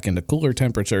get back into cooler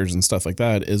temperatures and stuff like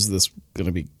that. Is this going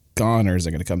to be gone, or is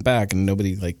it going to come back? And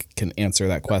nobody can answer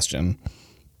that question.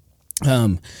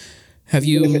 Even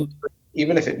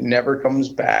if it never comes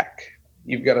back,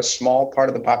 you've got a small part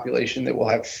of the population that will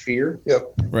have fear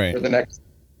right. for the next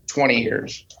 20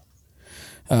 years.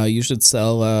 You should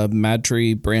sell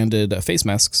MadTree branded face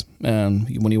masks.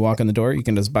 When you walk in the door, you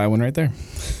can just buy one right there.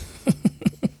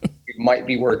 You might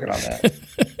be working on that.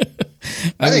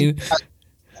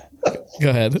 Go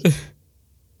ahead.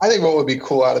 I think what would be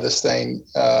cool out of this thing,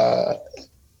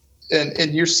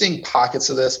 and you're seeing pockets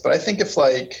of this, but I think if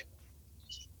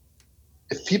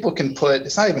people can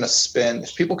it's not even a spin,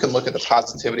 if people can look at the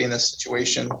positivity in this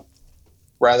situation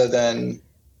rather than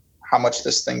how much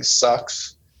this thing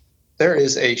sucks, there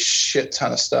is a shit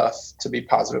ton of stuff to be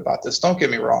positive about this. Don't get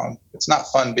me wrong. It's not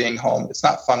fun being home. It's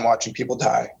not fun watching people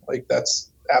die. Like,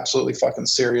 that's absolutely fucking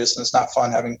serious. And it's not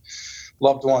fun having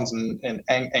loved ones and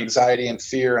anxiety and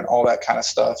fear and all that kind of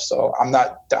stuff. So I'm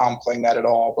not downplaying that at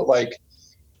all. But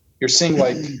you're seeing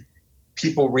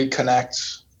people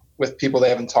reconnect with people they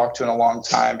haven't talked to in a long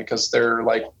time because they're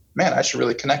like, man, I should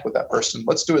really connect with that person.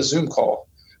 Let's do a Zoom call.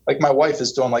 Like, my wife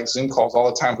is doing Zoom calls all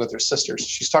the time with her sisters.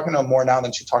 She's talking to them more now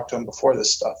than she talked to them before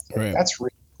this stuff. Right. That's really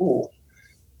cool.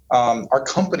 Our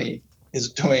company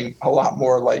is doing a lot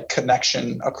more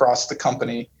connection across the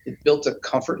company. It built a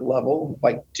comfort level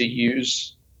to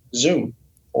use Zoom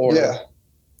or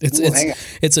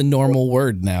It's a normal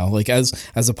word now. Like, as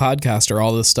a podcaster,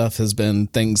 all this stuff has been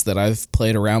things that I've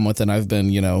played around with and I've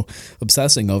been,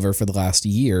 obsessing over for the last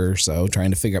year or so,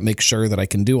 trying to make sure that I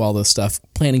can do all this stuff,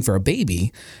 planning for a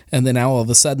baby. And then now all of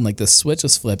a sudden, this switch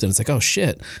is flipped and it's like, oh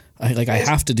shit, I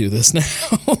have to do this now.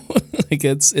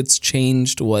 It's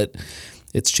changed what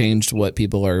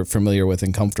people are familiar with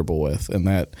and comfortable with. And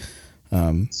that,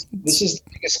 this is the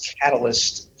biggest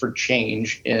catalyst for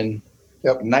change in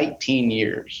 19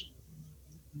 years.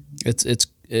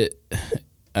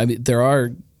 I mean, there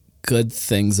are good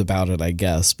things about it, I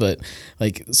guess, but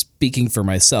speaking for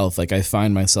myself, I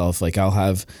find myself I'll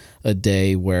have a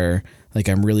day where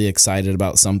I'm really excited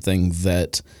about something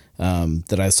that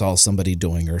I saw somebody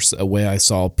doing, or a way I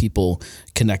saw people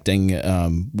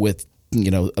connecting with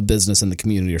a business in the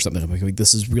community or something. I'm like,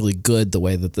 this is really good the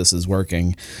way that this is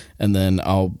working. And then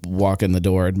I'll walk in the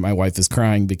door and my wife is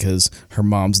crying because her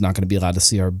mom's not going to be allowed to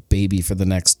see our baby for the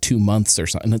next 2 months or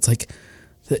something. And it's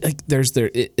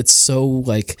it's so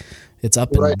it's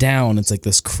up and down. It's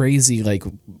this crazy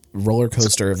roller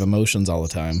coaster of emotions all the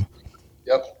time.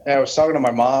 Yep. I was talking to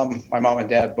my mom and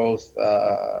dad both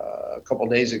a couple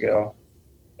of days ago,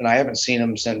 and I haven't seen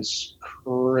them since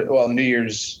New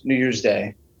Year's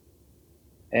Day.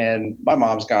 And my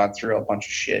mom's gone through a bunch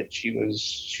of shit.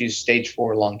 She's stage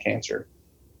 4 lung cancer.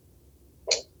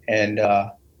 And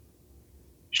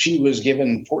she was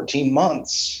given 14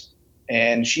 months,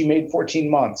 and she made 14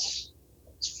 months.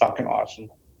 It's fucking awesome.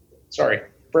 Sorry,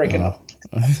 breaking up.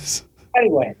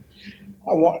 Anyway,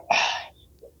 I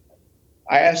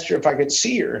asked her if I could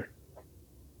see her.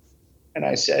 And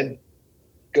I said,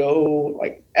 go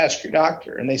ask your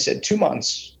doctor. And they said 2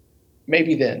 months,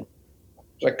 maybe then. I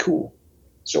was like, cool.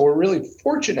 So we're really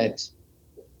fortunate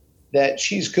that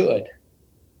she's good,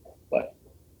 but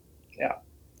yeah,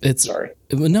 sorry.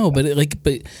 No, but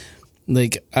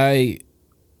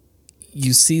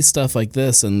you see stuff like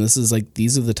this, and this is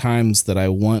these are the times that I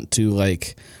want to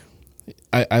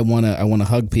I want to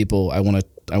hug people. I want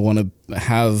to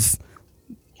have,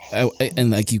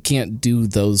 and you can't do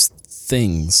those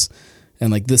things.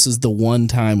 And this is the one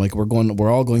time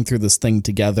we're all going through this thing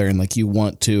together, and you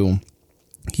want to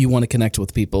connect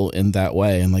with people in that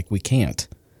way, and we can't.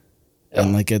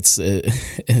 And like it's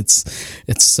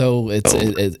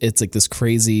like this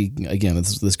crazy, again,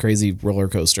 it's this crazy roller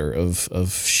coaster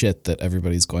of shit that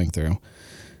everybody's going through.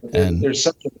 And there's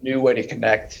such a new way to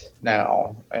connect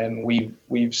now, and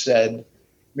we've said,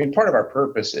 I mean, part of our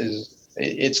purpose is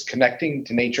it's connecting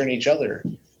to nature and each other.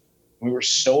 We were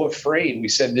so afraid. We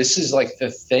said, this is like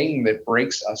the thing that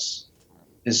breaks us.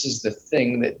 This is the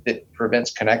thing that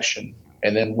prevents connection.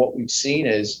 And then what we've seen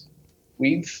is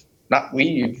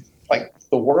like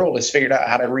the world has figured out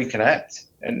how to reconnect,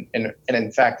 and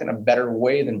in fact, in a better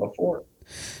way than before.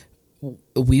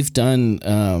 We've done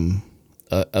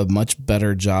a much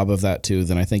better job of that too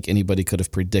than I think anybody could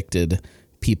have predicted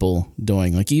people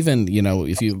doing. Like, even,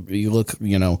 if you look,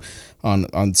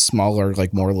 on smaller,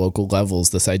 like more local levels,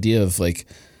 this idea of like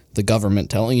the government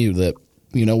telling you that,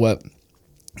 you know what,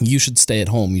 you should stay at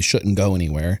home, you shouldn't go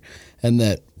anywhere. And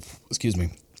that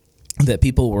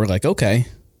people were like, okay,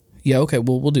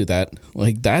 we'll do that.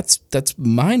 Like, that's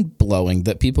mind blowing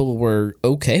that people were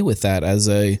okay with that as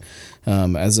a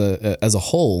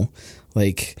whole.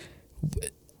 Like,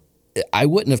 I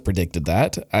wouldn't have predicted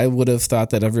that. I would have thought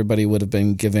that everybody would have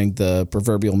been giving the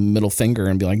proverbial middle finger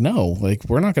and be like, no, like,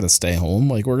 we're not going to stay home.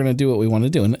 Like, we're going to do what we want to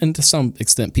do. And to some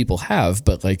extent people have,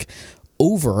 but like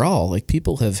overall, like,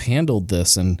 people have handled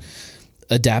this and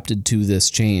adapted to this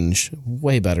change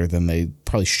way better than they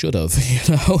probably should have,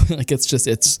 like,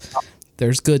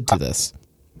 there's good to this.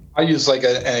 I use like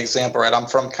an example, right? I'm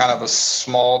from kind of a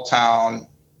small town,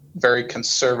 very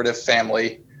conservative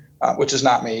family, which is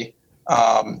not me.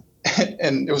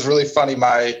 And it was really funny.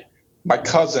 My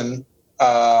cousin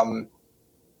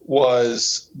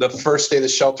was, the first day the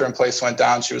shelter in place went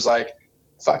down, she was like,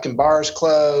 fucking bars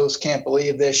closed, can't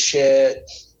believe this shit.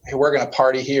 Hey, we're going to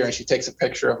party here. And she takes a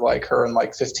picture of like her and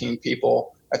like 15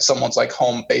 people at someone's like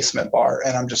home basement bar.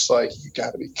 And I'm just like, you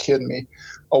got to be kidding me.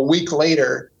 A week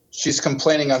later, she's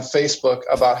complaining on Facebook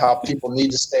about how people need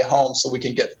to stay home so we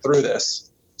can get through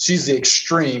this. She's the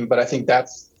extreme, but I think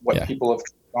that's what people have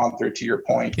gone through, to your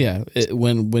point. Yeah.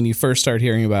 When you first start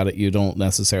hearing about it, you don't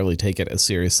necessarily take it as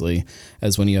seriously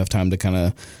as when you have time to kind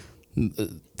of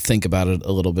think about it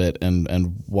a little bit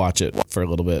and watch it for a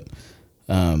little bit.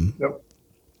 Yep.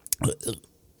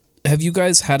 Have you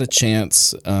guys had a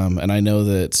chance, and I know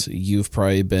that you've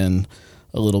probably been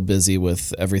a little busy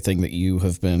with everything that you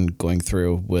have been going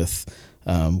through with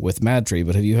MadTree,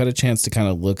 but have you had a chance to kind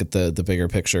of look at the bigger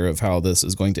picture of how this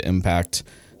is going to impact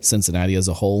Cincinnati as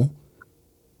a whole,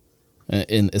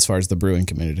 as far as the brewing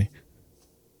community?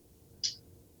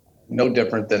 No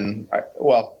different than,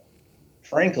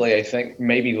 frankly, I think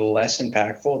maybe less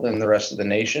impactful than the rest of the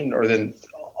nation, or than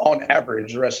on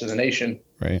average the rest of the nation.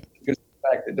 Right. Because of the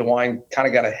fact that DeWine kind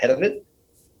of got ahead of it.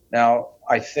 Now,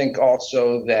 I think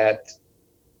also that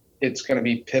it's going to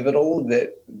be pivotal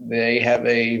that they have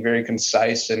a very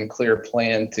concise and clear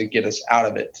plan to get us out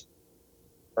of it.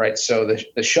 Right. So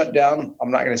the shutdown,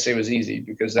 I'm not going to say was easy,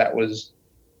 because that was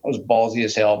ballsy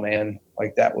as hell, man.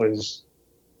 Like let's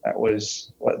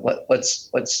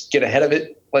get ahead of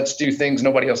it. Let's do things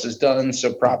nobody else has done.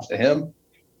 So props to him.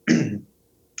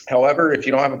 However, if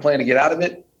you don't have a plan to get out of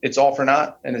it, it's all for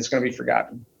naught, and it's going to be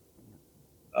forgotten.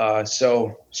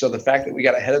 So the fact that we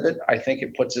got ahead of it, I think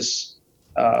it puts us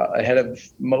ahead of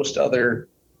most other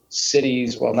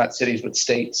cities, well, not cities, but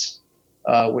states,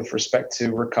 with respect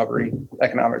to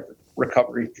economic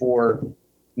recovery for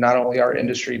not only our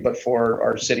industry, but for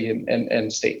our city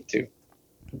and state too.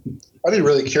 I'd be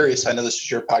really curious. I know this is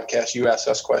your podcast. You ask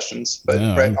us questions, but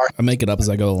yeah, I make it up as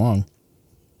I go along.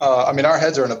 Our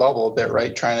heads are in a bubble a bit,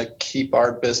 right? Trying to keep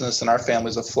our business and our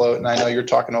families afloat. And I know you're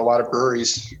talking to a lot of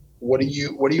breweries. What are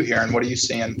you hearing? What are you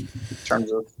seeing in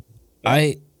terms of?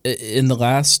 In the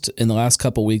last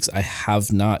couple of weeks, I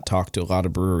have not talked to a lot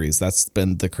of breweries. That's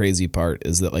been the crazy part,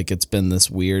 is that like it's been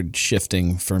this weird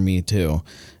shifting for me too,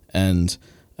 and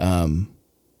the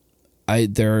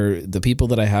people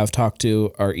that I have talked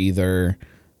to are either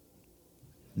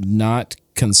not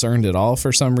concerned at all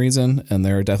for some reason, and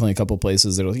there are definitely a couple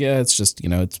places that are like, yeah, it's just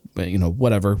it's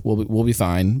whatever, we'll be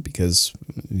fine, because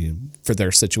for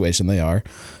their situation they are,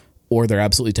 or they're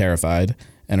absolutely terrified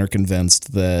and are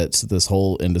convinced that this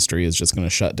whole industry is just going to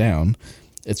shut down.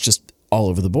 It's just all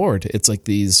over the board. It's like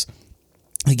these,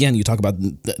 again, you talk about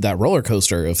that roller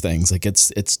coaster of things. Like it's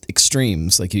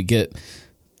extremes. Like you get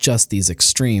just these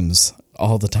extremes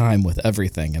all the time with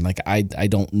everything. And like, I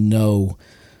don't know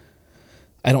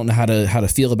how to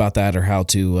feel about that, or how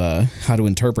to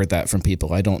interpret that from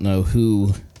people. I don't know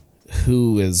who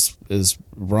is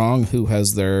wrong, who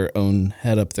has their own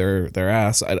head up their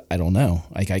ass. I don't know.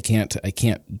 Like I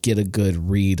can't get a good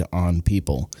read on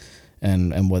people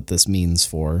and what this means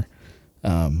for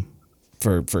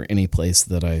for any place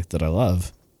that I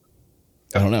love.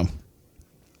 I don't know.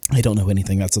 I don't know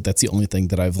anything. That's the only thing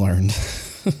that I've learned.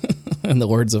 In the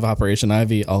words of Operation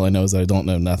Ivy, all I know is I don't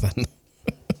know nothing.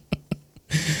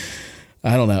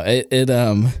 I don't know.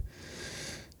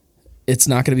 It's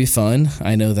not going to be fun.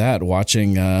 I know that,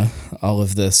 watching all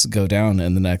of this go down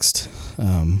in the next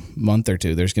month or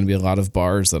two. There's going to be a lot of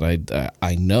bars that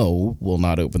I know will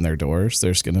not open their doors.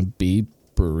 There's going to be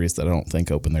breweries that I don't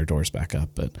think open their doors back up,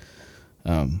 but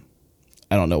I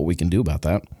don't know what we can do about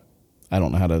that. I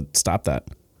don't know how to stop that.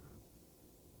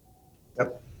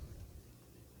 Yep.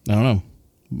 I don't know.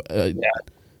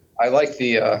 I like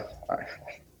the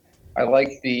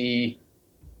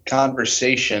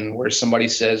conversation where somebody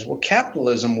says, well,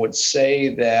 capitalism would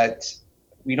say that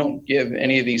we don't give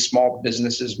any of these small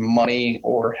businesses money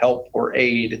or help or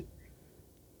aid,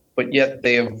 but yet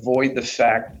they avoid the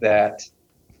fact that,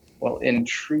 well, in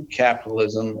true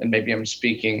capitalism, and maybe I'm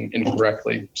speaking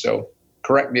incorrectly, so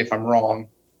correct me if I'm wrong,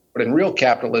 but in real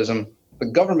capitalism, the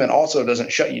government also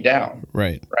doesn't shut you down.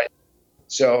 Right.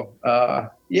 So,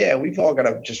 we've all got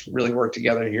to just really work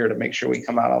together here to make sure we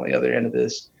come out on the other end of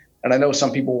this. And I know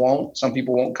some people won't. Some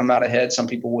people won't come out ahead. Some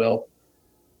people will.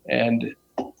 And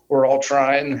we're all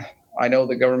trying. I know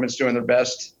the government's doing their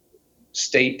best,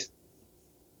 state,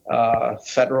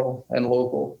 federal, and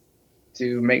local,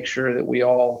 to make sure that we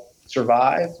all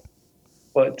survive.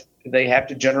 But they have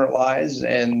to generalize.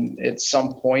 And at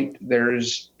some point,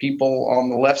 there's people on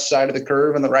the left side of the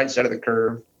curve and the right side of the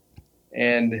curve,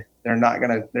 and they're not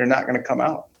gonna come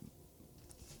out.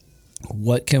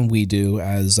 What can we do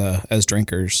as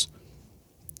drinkers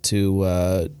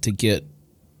to get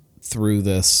through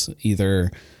this, either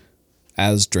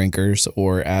as drinkers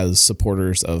or as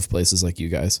supporters of places like you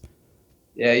guys?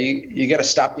 Yeah, you got to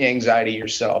stop the anxiety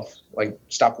yourself. Like,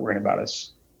 stop worrying about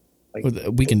us. Like,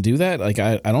 we can do that. Like,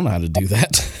 I don't know how to do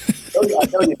that. I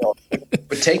know you don't.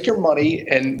 But take your money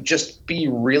and just be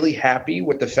really happy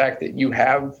with the fact that you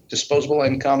have disposable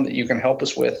income that you can help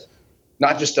us with.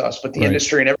 Not just us, but the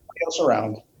industry and everybody else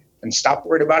around. And stop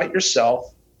worrying about it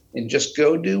yourself, and just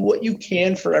go do what you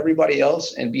can for everybody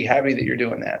else and be happy that you're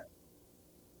doing that.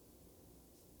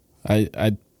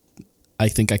 I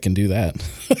think I can do that.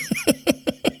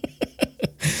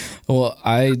 Well,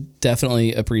 I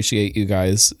definitely appreciate you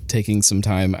guys taking some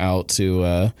time out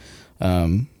to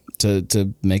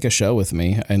make a show with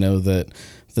me. I know that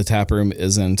the tap room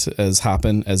isn't as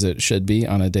hopping as it should be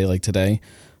on a day like today.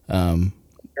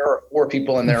 There are 4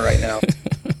 people in there right now.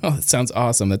 Oh, that sounds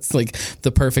awesome. That's like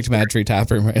the perfect Mad Tree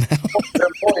tap room right now. They're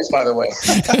employees, by the way.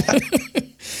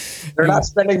 They're not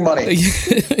spending money.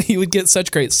 You would get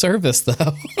such great service,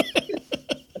 though.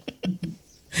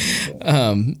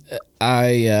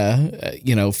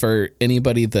 For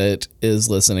anybody that is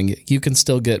listening, you can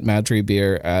still get Mad Tree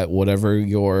beer at whatever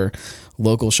your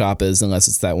local shop is, unless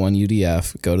it's that one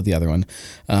UDF. Go to the other one.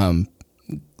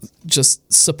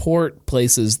 Just support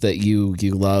places that you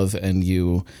love and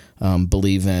you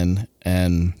believe in,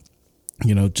 and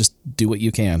just do what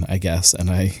you can, I guess. And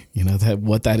that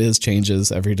what that is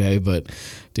changes every day, but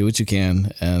do what you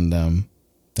can. And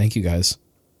thank you guys.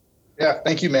 Yeah,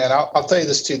 thank you, man. I'll tell you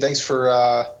this too. Thanks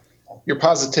for your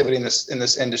positivity in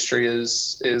this industry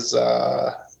is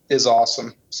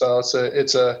awesome. So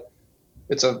it's a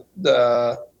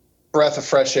breath of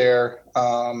fresh air.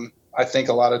 I think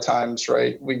a lot of times,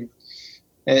 right,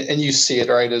 and you see it,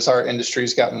 right, as our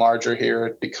industry's gotten larger here,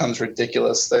 it becomes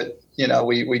ridiculous that,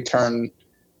 we turn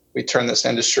this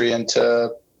industry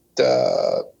into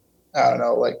I don't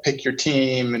know, like pick your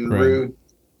team and root.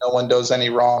 No one does any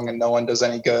wrong and no one does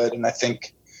any good. And I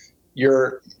think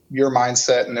your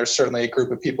mindset, and there's certainly a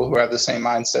group of people who have the same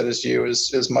mindset as you,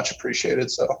 is much appreciated.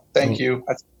 So thank you.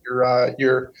 I think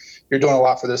you're doing a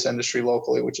lot for this industry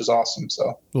locally, which is awesome.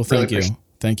 So well, thank you.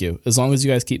 Thank you. As long as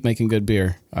you guys keep making good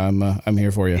beer, I'm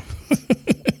here for you.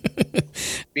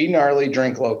 Be gnarly,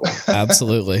 drink local.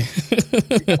 Absolutely. I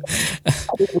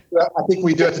think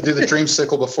we do have to do the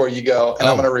dreamsicle before you go, and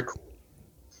I'm going to record.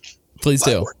 Please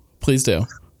do. Please do. We're going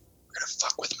to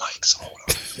fuck with Mike. So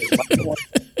hold on.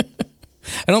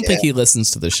 I don't think he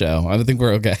listens to the show. I think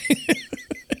we're okay.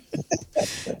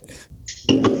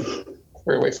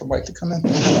 We're wait for Mike to come in.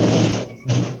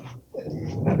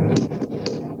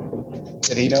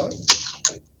 Did he know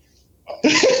it?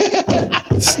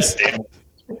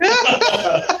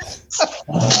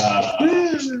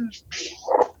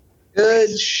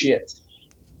 Good shit.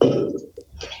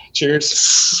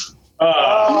 Cheers.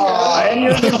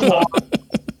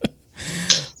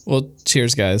 Well,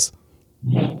 cheers, guys.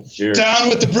 Cheers. Down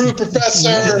with the brew,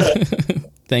 Professor.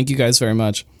 Thank you guys very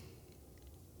much.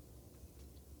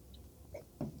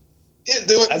 Yeah,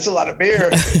 that's a lot of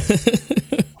beer.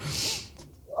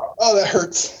 Oh, that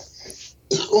hurts.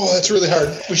 Oh, that's really hard.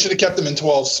 We should have kept them in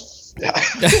 12s. Yeah.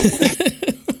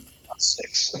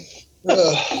 6.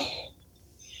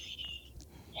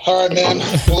 All right, man.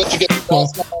 We'll let you get the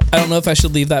well, I don't know if I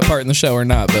should leave that part in the show or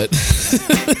not, but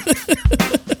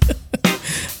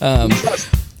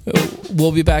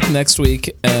we'll be back next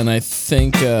week, and I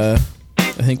think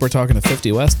we're talking to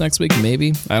 50 West next week,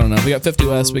 maybe. I don't know. We got 50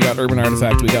 West, we got Urban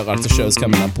Artifact, we got lots of shows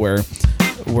coming up where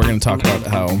we're going to talk about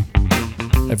how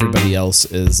everybody else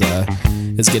is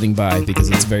getting by, because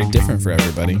it's very different for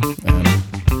everybody.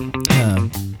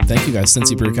 Thank you guys.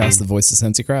 Cincy Brewcast, the voice of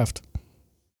Cincy Craft.